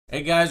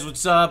Hey guys,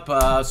 what's up?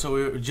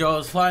 Joe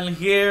is finally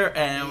here,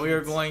 and we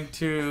are going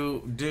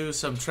to do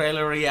some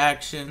trailer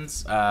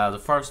reactions.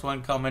 The first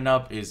one coming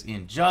up is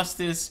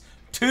Injustice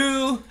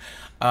 2,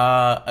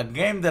 a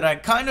game that I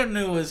kind of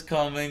knew was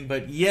coming,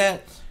 but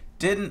yet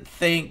didn't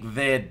think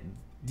that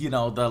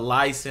the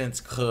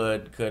license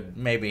could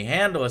maybe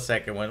handle a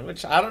second one.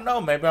 Which I don't know.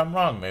 Maybe I'm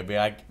wrong. Maybe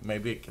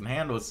it can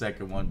handle a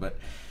second one. But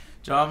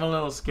Joe, I'm a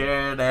little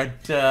scared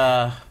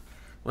at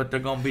what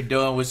they're gonna be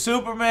doing with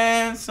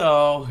Superman,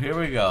 so here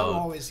we go. I'm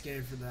always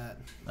scared for that.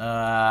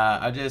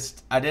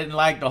 I didn't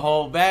like the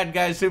whole bad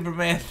guy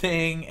Superman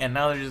thing, and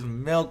now they're just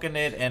milking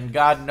it, and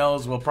God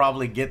knows we'll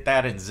probably get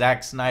that in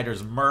Zack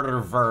Snyder's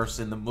Murderverse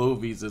in the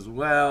movies as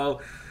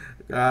well.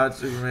 God,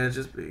 Superman's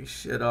just being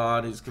shit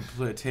on. He's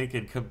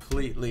taken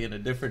completely in a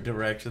different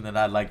direction than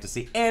I'd like to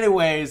see.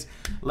 Anyways,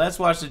 let's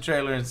watch the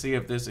trailer and see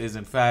if this is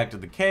in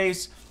fact the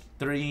case.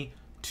 3,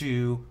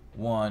 2,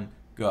 1,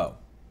 go.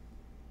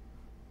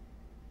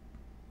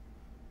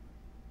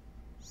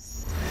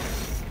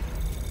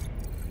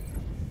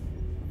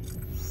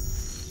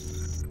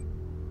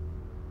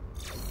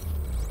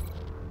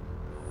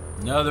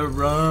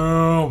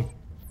 Netherrealms.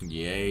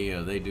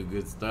 Yeah, they do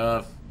good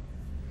stuff.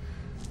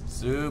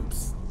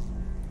 Soups.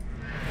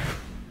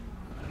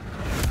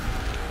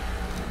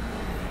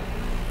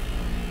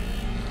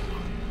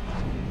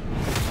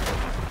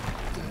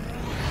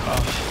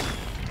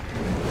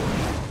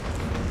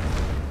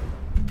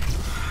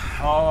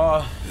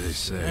 Oh, they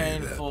say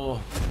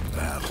painful.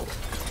 That battle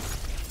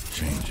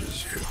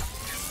changes you.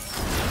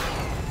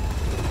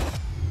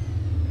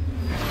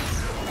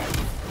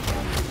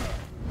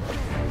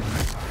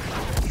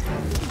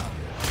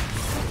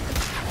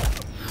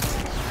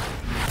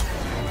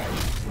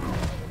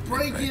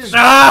 Break him!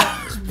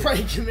 Ah! Just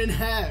break him in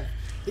half.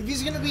 If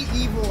he's gonna be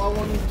evil, I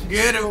want him to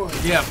get him.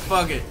 destroy. Yeah,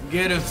 fuck it.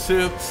 Get him,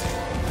 Soups.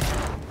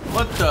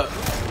 What the?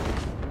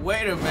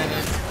 Wait a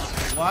minute.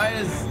 Why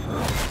is?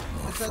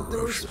 I thought they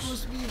were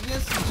supposed to be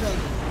against each other.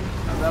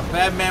 I thought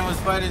Batman was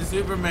fighting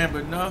Superman,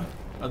 but no.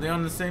 Are they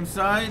on the same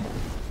side?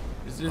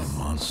 Is this a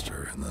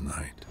monster in the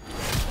night?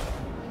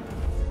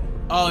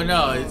 Oh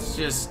no, it's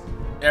just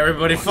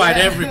everybody fight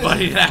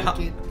everybody now.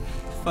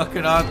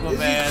 Fucking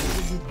Aquaman.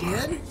 Is he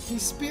dead? He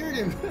speared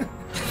him.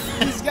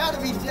 He's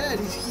gotta be dead.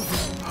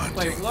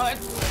 Wait, what?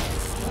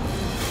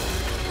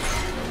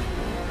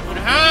 But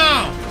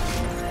how?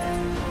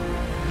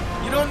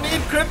 You don't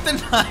need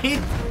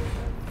kryptonite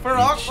for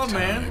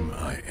Aquaman. Each time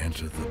I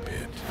enter the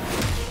pit,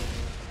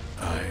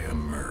 I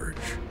emerge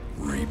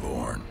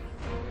reborn.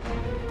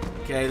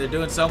 Okay, they're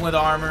doing something with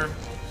armor.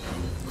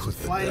 Put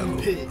the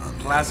Flying pit.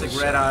 Classic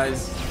red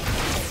eyes.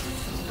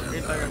 What are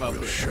you talking about?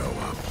 Will show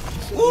up.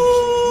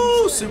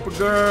 Woo!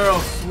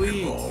 Supergirl,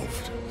 sweet.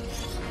 Evolved.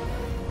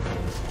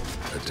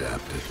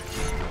 Adapted.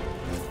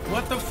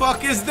 What the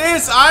fuck is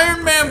this?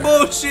 Iron Man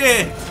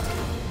bullshit!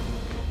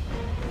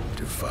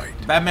 To fight.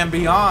 Batman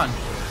Beyond.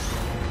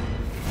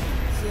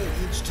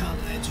 Each time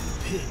I enter the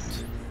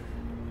pit.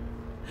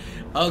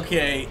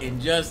 Okay,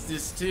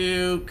 Injustice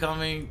 2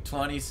 coming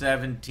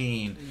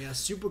 2017. Yeah,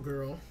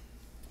 Supergirl.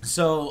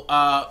 So,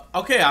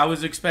 okay, I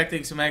was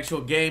expecting some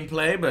actual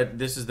gameplay, but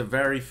this is the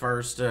very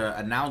first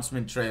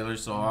announcement trailer,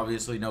 so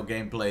obviously no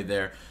gameplay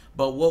there.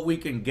 But what we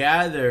can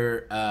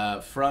gather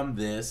from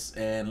this,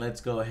 and let's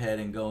go ahead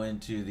and go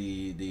into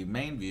the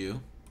main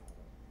view.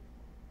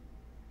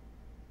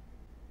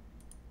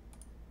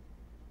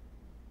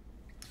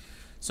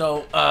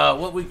 So,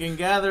 what we can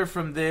gather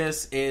from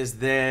this is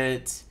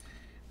that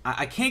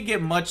I can't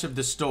get much of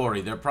the story.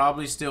 They're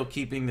probably still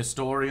keeping the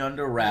story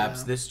under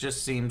wraps. Yeah. This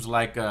just seems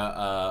like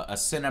a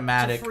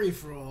cinematic. It's a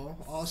free-for-all.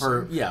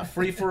 Awesome.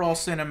 Free-for-all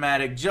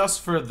cinematic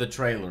just for the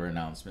trailer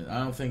announcement.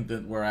 I don't think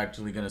that we're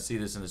actually going to see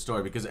this in the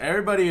story because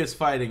everybody is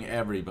fighting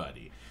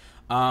everybody.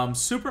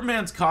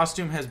 Superman's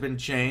costume has been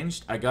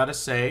changed. I gotta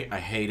say, I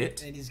hate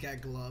it. And he's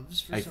got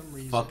gloves for some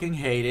reason. I fucking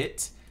hate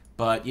it.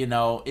 But,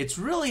 it's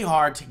really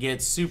hard to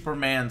get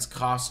Superman's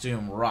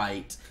costume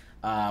right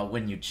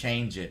when you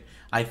change it.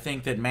 I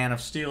think that Man of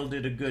Steel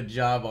did a good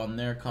job on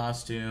their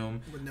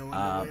costume. With no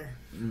underwear.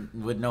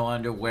 With no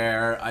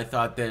underwear. I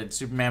thought that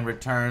Superman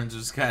Returns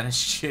was kind of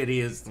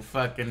shitty as the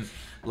fucking,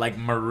 like,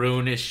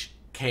 maroonish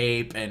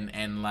cape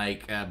and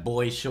like,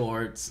 boy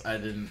shorts. I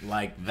didn't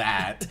like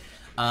that.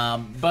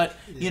 But,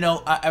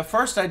 at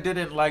first I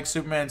didn't like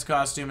Superman's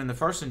costume in the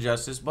first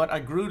Injustice, but I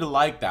grew to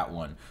like that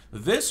one.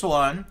 This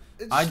one,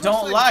 I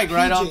don't like PJs.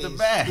 Right off the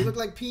bat. They look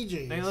like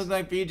PJs. They look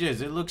like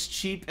PJs. It looks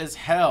cheap as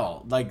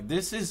hell. Like,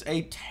 this is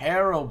a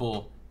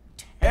terrible,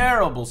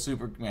 terrible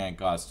Superman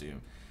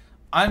costume.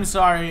 I'm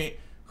sorry,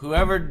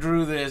 whoever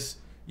drew this,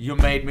 you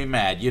made me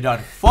mad. You done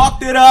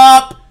fucked it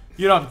up.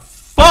 You done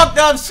fucked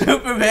up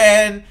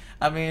Superman.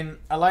 I mean,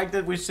 I like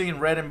that we've seen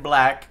red and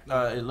black.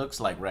 It looks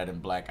like red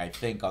and black, I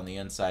think, on the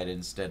inside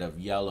instead of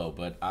yellow.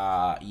 But,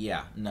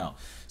 yeah, no.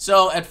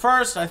 So, at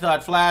first, I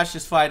thought Flash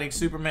is fighting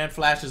Superman.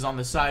 Flash is on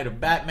the side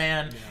of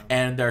Batman. Yeah.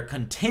 And they're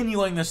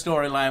continuing the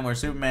storyline where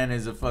Superman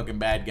is a fucking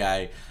bad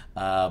guy.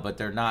 But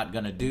they're not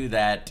going to do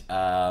that.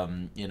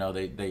 You know,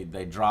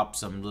 they drop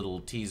some little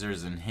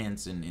teasers and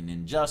hints in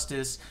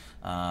Injustice.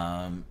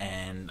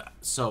 And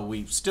so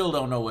we still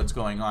don't know what's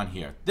going on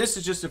here. This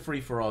is just a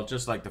free-for-all,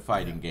 just like the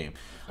fighting game.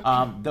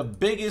 The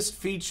biggest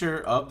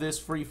feature of this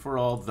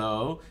free-for-all,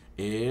 though,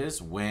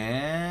 is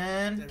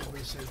when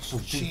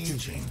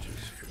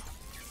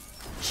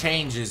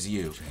changes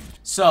you.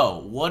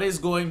 So, what is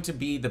going to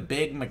be the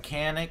big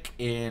mechanic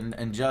in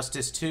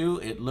Injustice 2?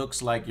 It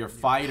looks like your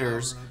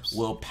fighters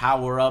will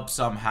power up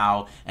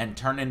somehow and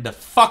turn into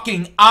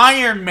fucking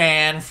Iron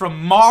Man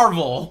from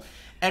Marvel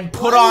and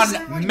put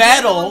on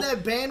metal. On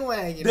that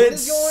bandwagon? What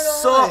is going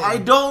on? So I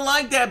don't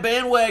like that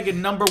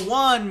bandwagon. Number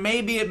one,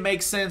 maybe it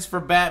makes sense for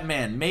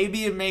Batman.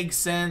 Maybe it makes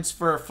sense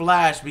for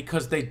Flash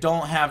because they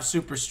don't have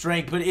super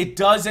strength. But it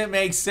doesn't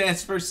make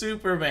sense for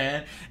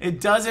Superman.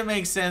 It doesn't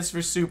make sense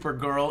for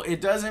Supergirl.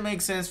 It doesn't make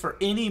sense for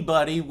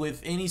anybody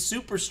with any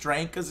super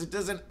strength because it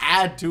doesn't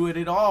add to it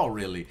at all,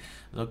 really.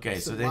 Okay,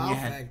 it's so the then you wow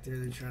have. factor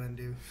they're trying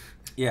to do.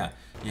 Yeah,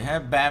 you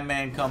have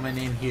Batman coming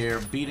in here,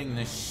 beating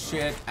the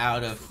shit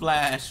out of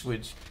Flash,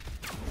 which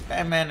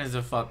Batman is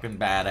a fucking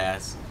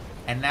badass.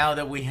 And now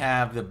that we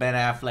have the Ben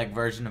Affleck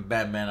version of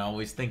Batman, I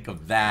always think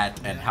of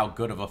that and how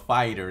good of a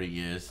fighter he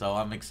is. So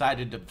I'm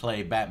excited to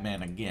play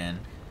Batman again.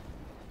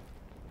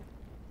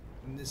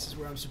 And this is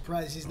where I'm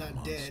surprised he's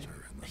not dead.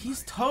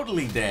 He's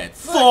totally dead.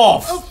 Oh,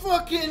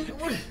 fucking...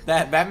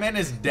 That Batman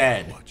is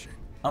dead.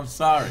 I'm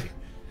sorry.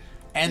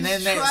 And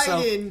then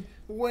Triton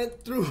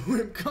went through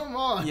him. Come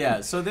on.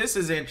 Yeah, so this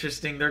is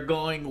interesting. They're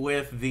going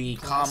with the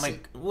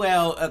comic,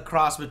 well, a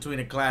cross between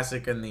a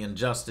classic and the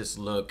Injustice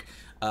look.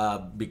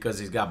 Because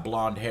he's got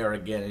blonde hair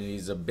again and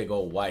he's a big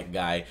old white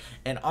guy.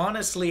 And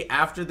honestly,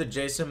 after the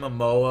Jason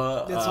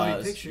Momoa,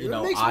 you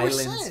know,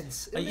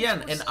 Islands,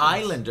 an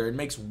Islander, it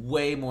makes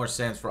way more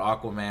sense for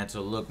Aquaman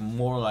to look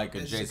more like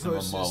a Jason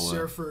Momoa. To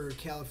surfer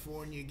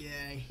California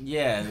guy.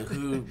 Yeah,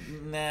 who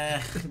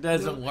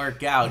doesn't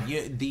work out.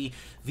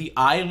 The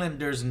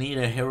Islanders need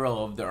a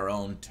hero of their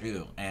own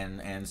too,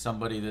 and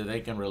somebody that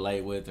they can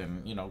relate with,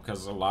 and you know,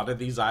 because a lot of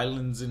these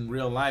islands in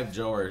real life,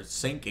 Joe, are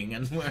sinking,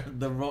 and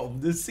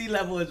the sea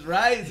level is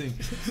rising.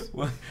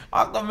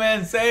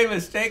 Aquaman, save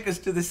us, take us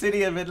to the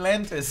city of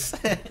Atlantis.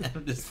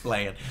 I'm just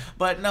playing,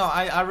 but no,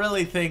 I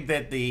really think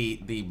that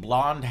the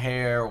blonde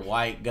hair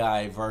white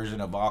guy version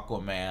of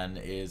Aquaman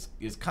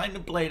is kind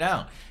of played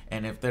out.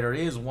 And if there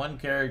is one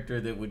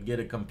character that would get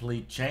a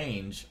complete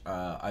change,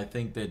 I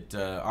think that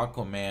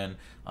Aquaman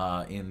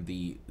in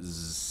the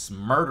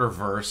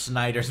Murderverse,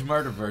 Snyder's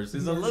Murderverse,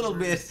 is a little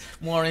bit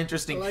more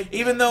interesting.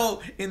 Even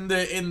though in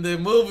the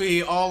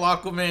movie, all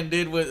Aquaman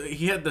did was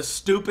he had the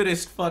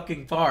stupidest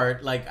fucking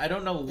part. Like I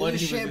don't know what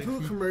he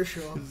shampoo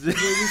commercial. He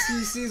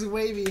sees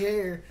wavy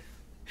hair.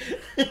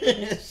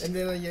 And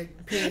then like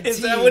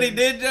is that what he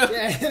did, Joe?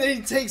 Yeah, and then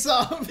he takes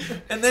off.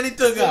 And then he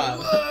took off.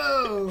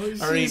 Whoa!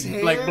 Or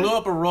he like blew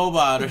up a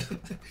robot.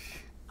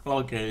 Or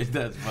okay,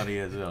 that's funny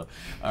as hell.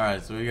 All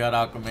right, so we got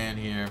Aquaman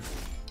here,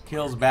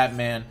 kills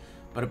Batman,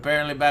 but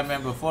apparently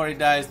Batman before he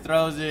dies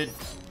throws it,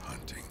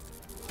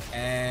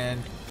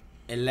 and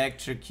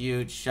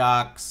electrocute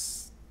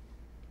shocks.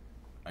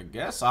 I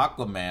guess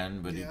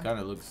Aquaman, but he kind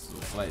of looks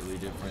slightly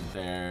different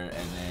there,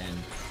 and then.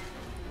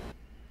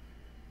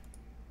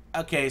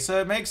 Okay, so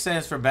it makes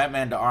sense for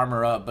Batman to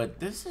armor up, but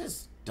this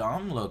is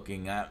dumb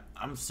looking.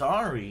 I'm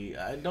sorry.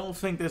 I don't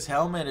think this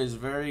helmet is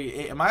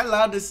very... Am I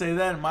allowed to say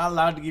that? Am I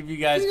allowed to give you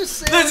guys...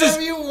 This is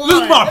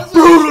my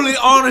brutally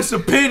honest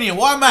opinion.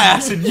 Why am I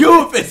asking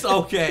you if it's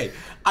okay?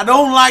 I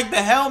don't like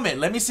the helmet.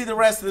 Let me see the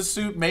rest of the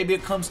suit. Maybe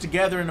it comes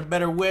together in a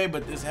better way,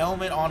 but this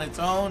helmet on its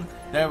own...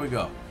 There we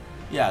go.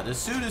 Yeah, the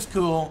suit is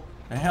cool.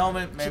 The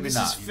helmet, maybe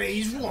not. This is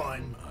phase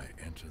 1.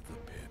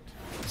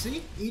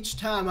 See, each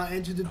time I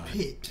enter the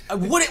pit.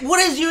 What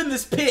is you in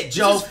this pit,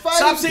 Joe?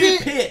 Stop saying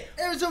pit.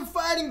 It's a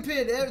fighting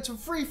pit. It's a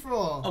free for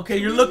all. Okay,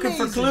 you're looking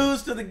for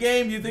clues to the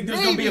game. You think there's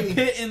gonna be a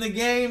pit in the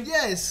game?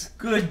 Yes.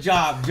 Good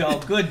job,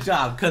 Joe. Good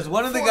job. Because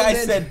one of the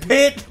guys said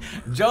pit.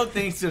 Joe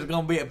thinks there's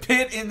gonna be a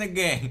pit in the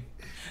game.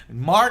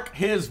 Mark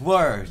his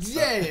words.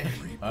 Yeah.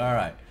 All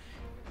right.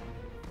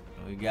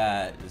 We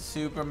got the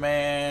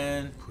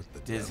Superman.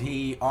 Does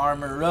he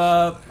armor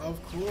up?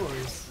 Of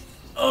course.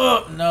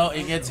 Oh, no,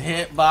 he gets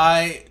hit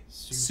by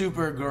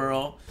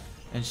Supergirl,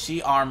 and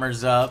she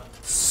armors up.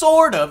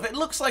 Sort of. It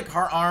looks like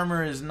her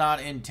armor is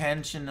not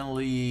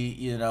intentionally,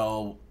 you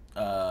know,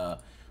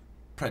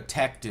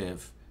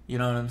 protective. You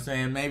know what I'm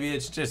saying? Maybe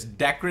it's just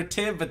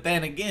decorative, but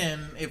then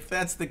again, if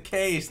that's the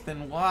case,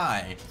 then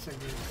why?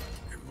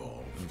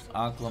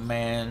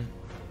 Aquaman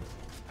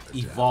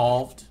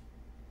evolved.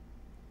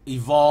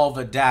 Evolve,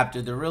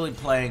 adapted. They're really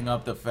playing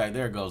up the fact.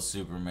 There goes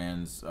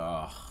Superman's.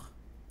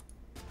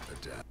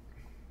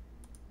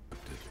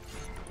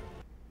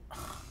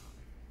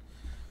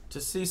 To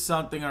see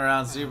something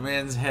around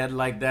Superman's head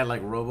like that,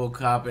 like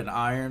RoboCop and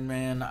Iron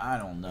Man, I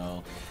don't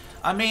know.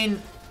 I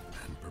mean,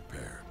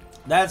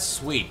 that's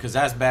sweet, because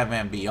that's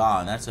Batman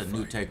Beyond. That's a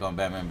new take on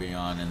Batman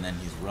Beyond, and then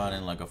he's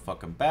running like a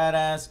fucking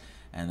badass,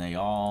 and they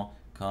all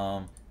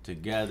come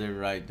together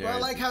right there. Well, I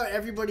like how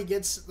everybody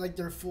gets like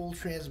their full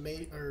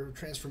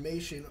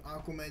transformation.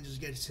 Aquaman just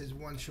gets his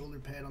one shoulder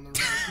pad on the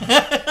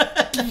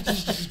right.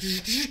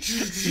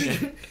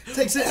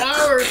 Takes an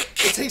hour.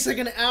 It takes like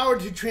an hour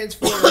to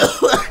transform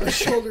a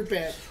shoulder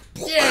pad.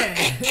 Yeah.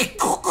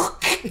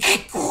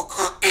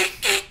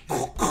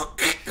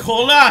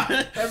 Hold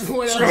on.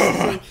 Everyone else is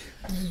like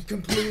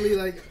completely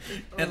like.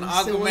 And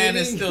Aquaman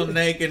is still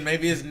naked.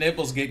 Maybe his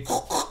nipples get.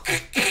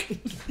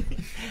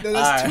 No,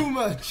 that's too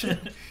much.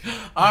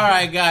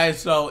 Alright, guys,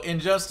 so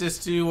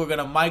Injustice 2, we're going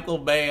to Michael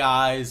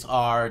Bay-eyes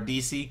our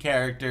DC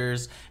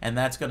characters, and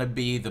that's going to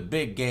be the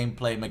big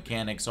gameplay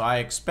mechanic. So I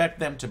expect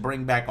them to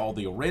bring back all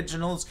the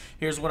originals.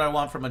 Here's what I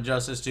want from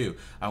Injustice 2.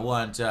 I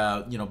want,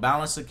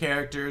 balance the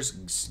characters,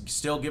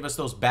 still give us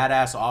those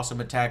badass,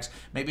 awesome attacks,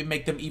 maybe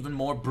make them even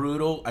more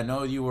brutal. I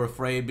know you were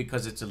afraid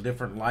because it's a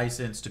different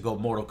license to go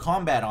Mortal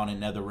Kombat on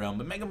in Netherrealm,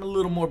 but make them a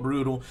little more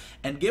brutal,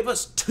 and give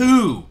us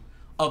 2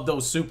 of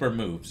those super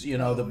moves,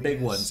 the big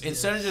ones,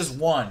 instead of just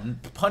one,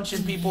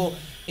 punching people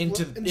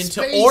into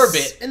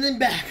orbit and then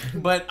back.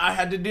 But I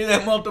had to do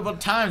that multiple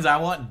times. I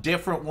want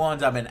different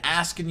ones. I've been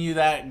asking you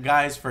that,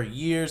 guys, for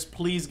years.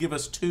 Please give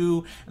us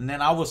 2, and then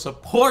I will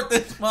support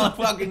this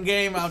motherfucking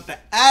game out the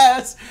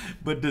ass.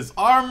 But this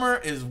armor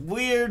is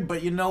weird,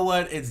 but you know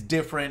what? It's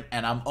different,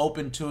 and I'm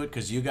open to it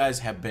because you guys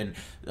have been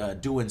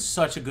doing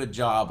such a good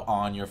job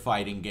on your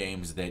fighting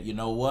games that, you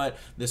know what?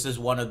 This is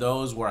one of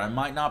those where I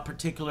might not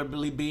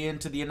particularly be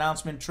into the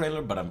announcement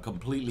trailer, but I'm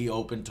completely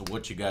open to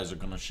what you guys are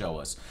going to show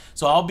us.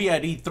 So I'll be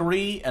at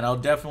E3, and I'll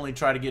definitely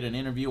try to get an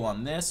interview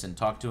on this and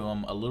talk to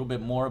them a little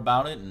bit more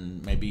about it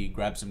and maybe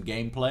grab some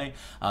gameplay.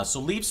 So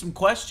leave some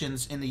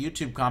questions in the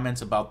YouTube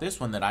comments about this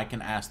one that I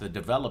can ask the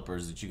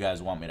developers that you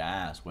guys want me to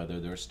ask, whether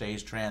they're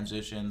stage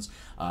transitions,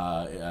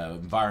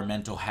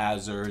 environmental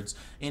hazards,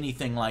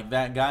 anything like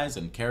that, guys,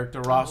 and character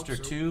roster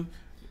too.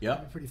 Yeah,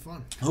 pretty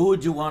fun. Who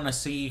would you want to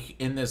see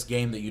in this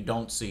game that you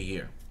don't see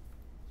here?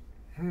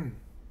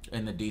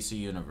 In the DC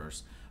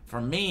universe.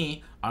 For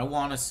me, I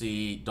want to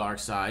see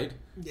Darkseid.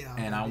 Yeah.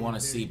 And I want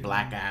to see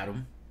Black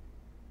Adam.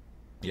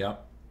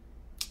 Yep.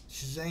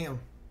 Shazam.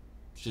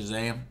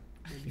 Shazam.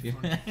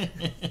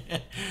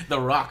 The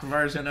Rock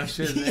version of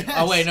Shazam. Yes.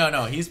 Oh wait,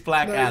 no, he's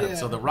Black Adam. Yeah.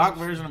 So the Rock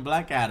version of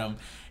Black Adam,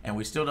 and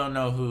we still don't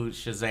know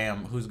who's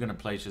gonna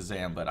play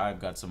Shazam, but I've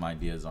got some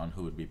ideas on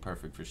who would be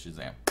perfect for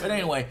Shazam. But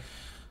anyway,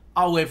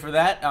 I'll wait for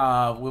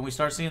that when we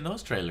start seeing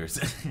those trailers.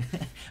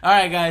 All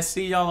right, guys.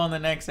 See y'all on the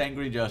next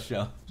Angry Joe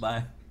show.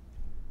 Bye.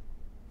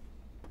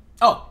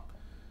 Oh,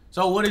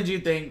 so what did you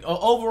think?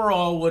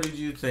 Overall, what did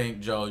you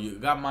think, Joe? You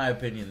got my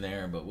opinion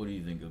there, but what do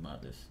you think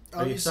about this?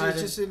 Are you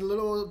excited? It's just a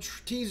little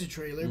teaser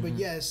trailer, but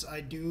yes,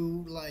 I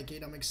do like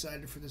it. I'm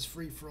excited for this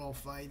free-for-all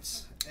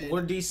fights. And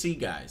we're DC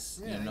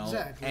guys, yeah, you know?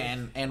 Exactly.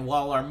 And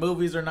while our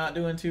movies are not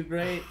doing too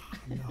great,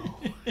 no.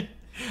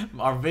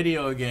 Our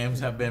video games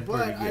have been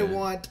pretty good. But I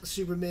want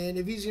Superman.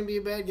 If he's gonna be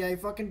a bad guy,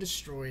 fucking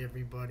destroy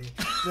everybody.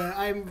 But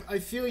I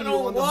feel you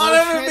on the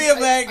whole him to be a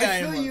bad guy.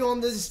 I feel you on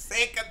this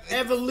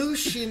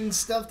evolution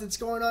stuff that's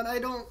going on.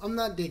 I'm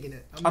not digging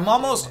it. I'm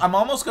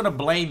almost gonna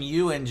blame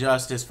you,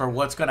 Injustice, for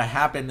what's gonna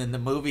happen in the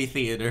movie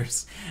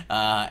theaters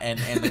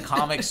and the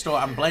comic store.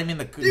 I'm blaming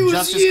the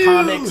Injustice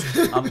comics.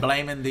 I'm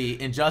blaming the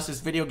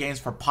Injustice video games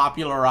for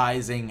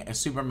popularizing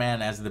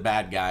Superman as the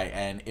bad guy.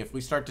 And if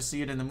we start to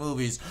see it in the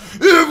movies,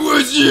 it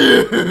was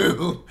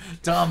you,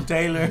 Tom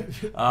Taylor.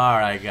 All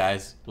right,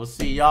 guys. We'll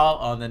see y'all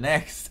on the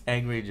next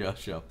Angry Joe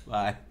show.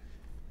 Bye.